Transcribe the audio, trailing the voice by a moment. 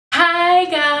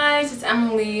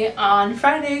normally on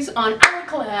Fridays on our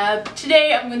collab.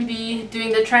 Today I'm going to be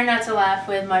doing the Try Not to Laugh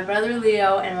with my brother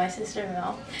Leo and my sister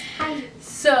Mel. Hi.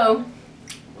 So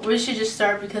we should just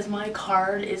start because my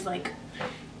card is like,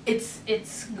 it's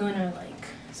gonna like,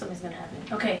 something's gonna happen.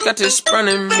 Okay. Got this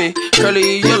running me,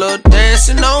 curly yellow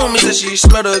dancing on me. Said she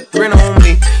smelled a grin on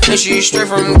me, and she straight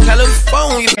from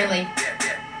California. Really?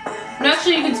 No,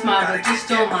 actually you can smile, but just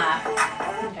don't laugh.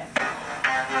 Okay.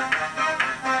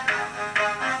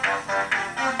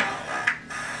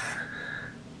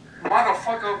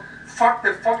 Motherfucker, fuck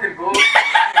the fucking bull.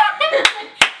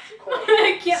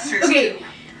 I can't. Okay,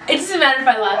 it doesn't matter if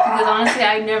I laugh because honestly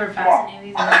I never pass any of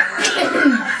these.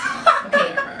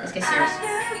 Okay, let's get serious.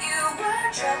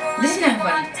 This is not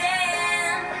funny.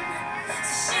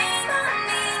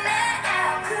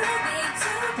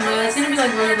 No, it's gonna be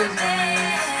like one of those ones.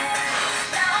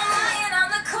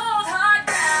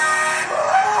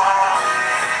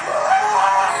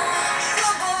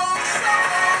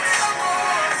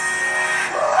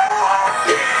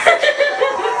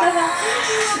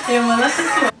 Yeah, well, that's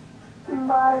just one.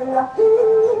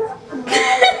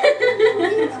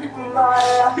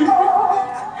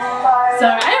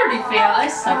 Sorry, I already failed. I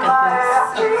suck at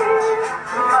this. Okay.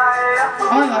 I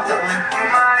only left that one.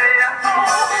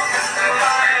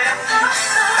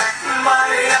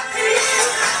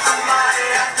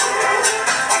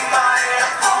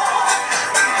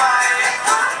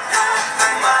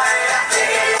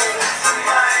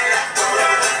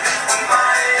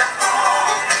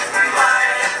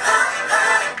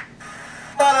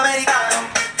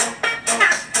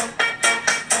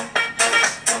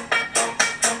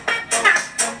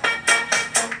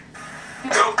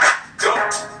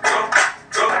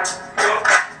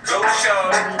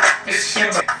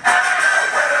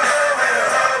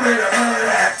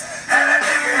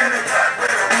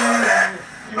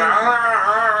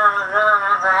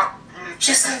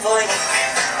 Just avoid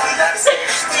That's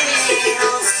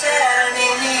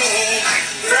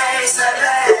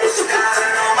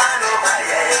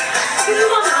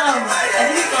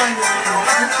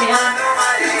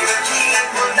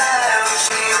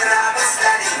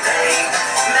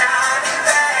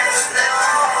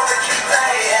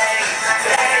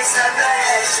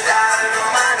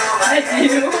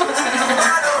you.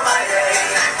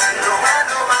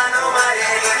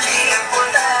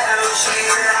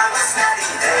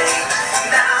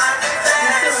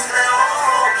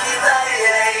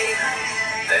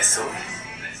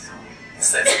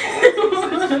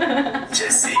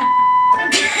 Jesse.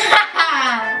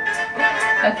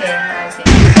 Okay.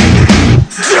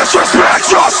 Disrespect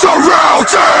your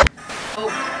surroundings! Oh.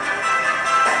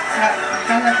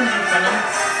 How's that supposed to be funny?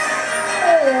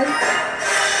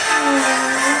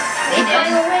 They did.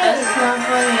 That's not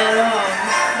funny at all.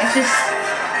 That's just...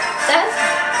 That's...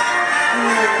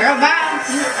 Girl, bye.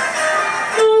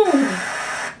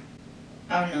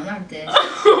 Oh no, not this.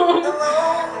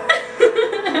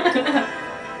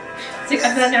 It's like, I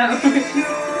found out. I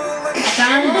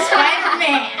found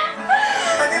Spider-Man.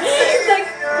 He's like,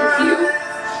 it's you.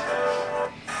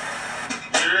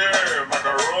 Yeah,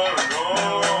 macaron, no.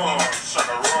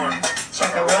 Chacaron.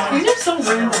 Chacaron. These are so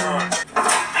random.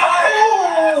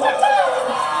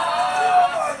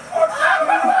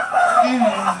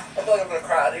 I feel like I'm gonna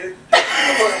cry, dude.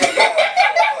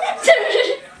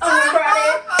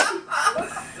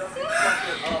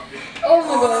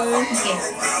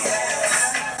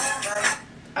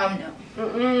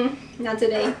 No. Not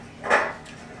today.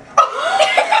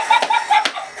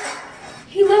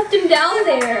 He left him down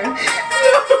there.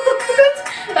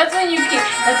 That's when you can.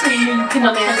 That's when you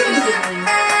cannot trust your siblings.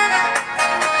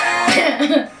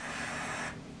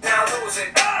 Now lose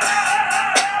it.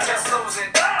 Just lose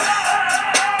it.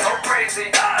 Go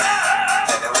crazy.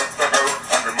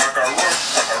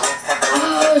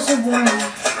 Oh, so boring.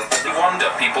 No wonder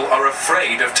people are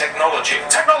afraid of technology.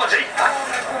 Technology!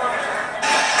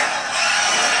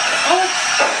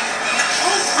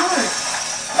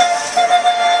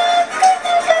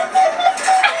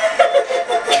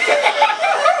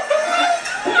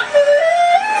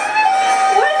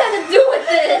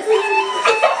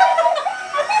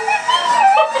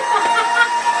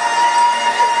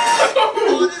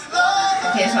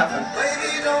 Okay, it's not fun.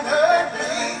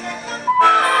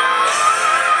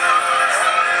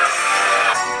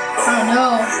 Oh no.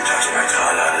 You touch my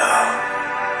tra-la-la.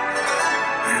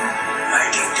 My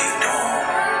ding-ding-dong.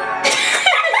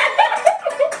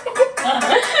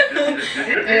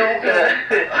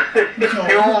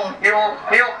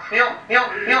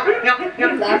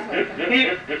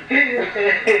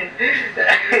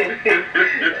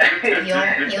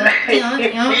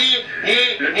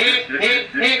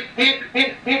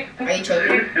 Are you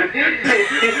choking?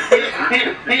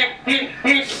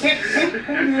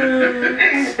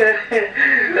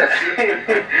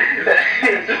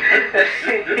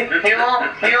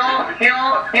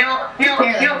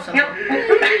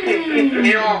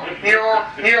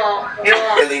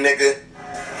 Really, nigga.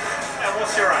 And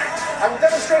what's your rank? I will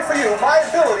demonstrate for you my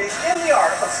abilities in the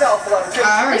art of self-levitation.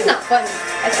 That's not funny.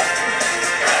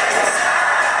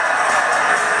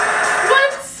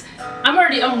 What?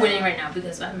 I'm winning right now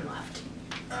because I'm left.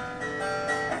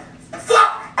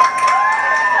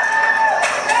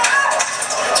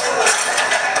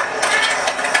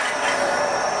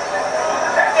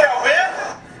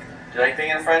 Do you like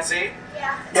being in the front seat?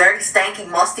 Dirty, stanky,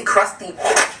 musty, crusty,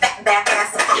 fat back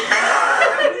ass.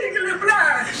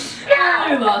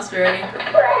 You lost already.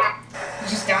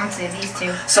 Just down to these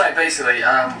two. So basically,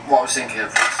 what I was thinking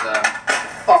of was,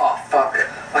 oh fuck,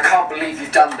 I can't believe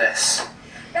you've done this.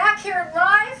 Back here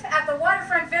live at the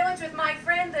Waterfront Village with my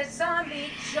friend the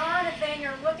zombie, Jonathan.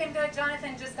 You're looking good.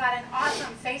 Jonathan just got an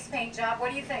awesome face paint job.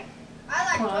 What do you think? I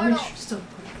like Well, I'm still.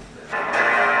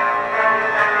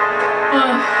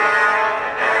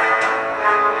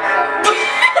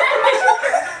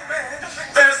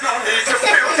 There's no need to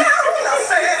feel down. I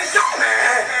said, young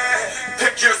man,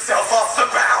 pick yourself off the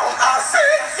ground. I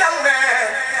said, young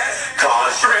man,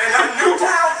 cause you're in a new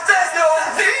town. There's no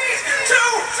need to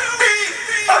be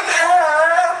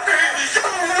unhappy,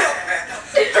 young man.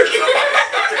 There's no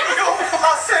need to go.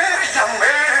 I said, young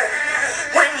man,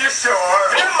 when you're sure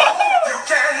you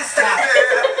can stay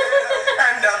there,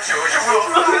 and I'm sure you will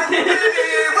find many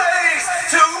ways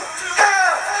to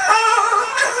have a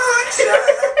good time.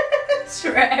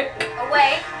 Shrek.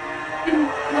 Away.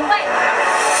 Away.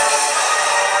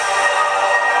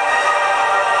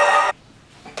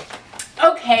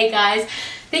 Okay, guys.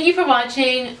 Thank you for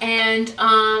watching, and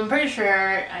pretty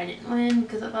sure I didn't win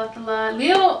because I thought the last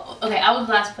Leo. Okay, I was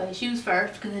last place. She was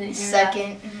first because I didn't hear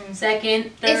Second. that.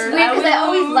 Second. Third. It's weird because I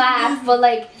always laugh, but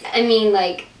like, I mean,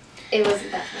 like, it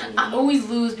wasn't that funny. I always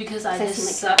lose because I Says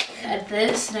just like suck at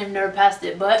this and I've never passed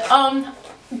it. But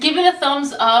give it a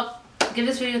thumbs up. Give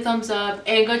this video a thumbs up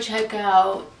and go check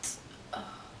out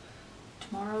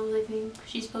tomorrow, I think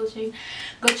she's posting.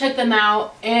 Go check them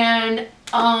out and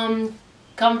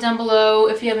comment down below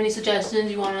if you have any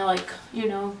suggestions you want to, like, you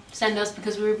know, send us,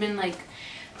 because we've been like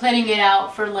planning it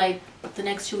out for like the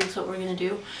next 2 weeks what we're gonna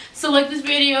do. So like this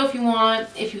video if you want,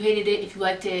 if you hated it, if you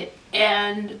liked it,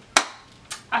 and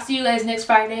I'll see you guys next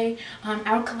Friday on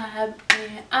our collab,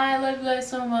 and I love you guys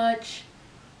so much.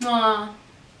 Mwah.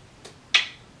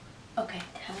 Okay.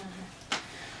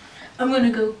 I'm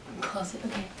gonna go close it.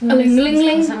 Okay. Ling, ling,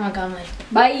 ling. I'm gonna go.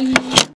 Bye.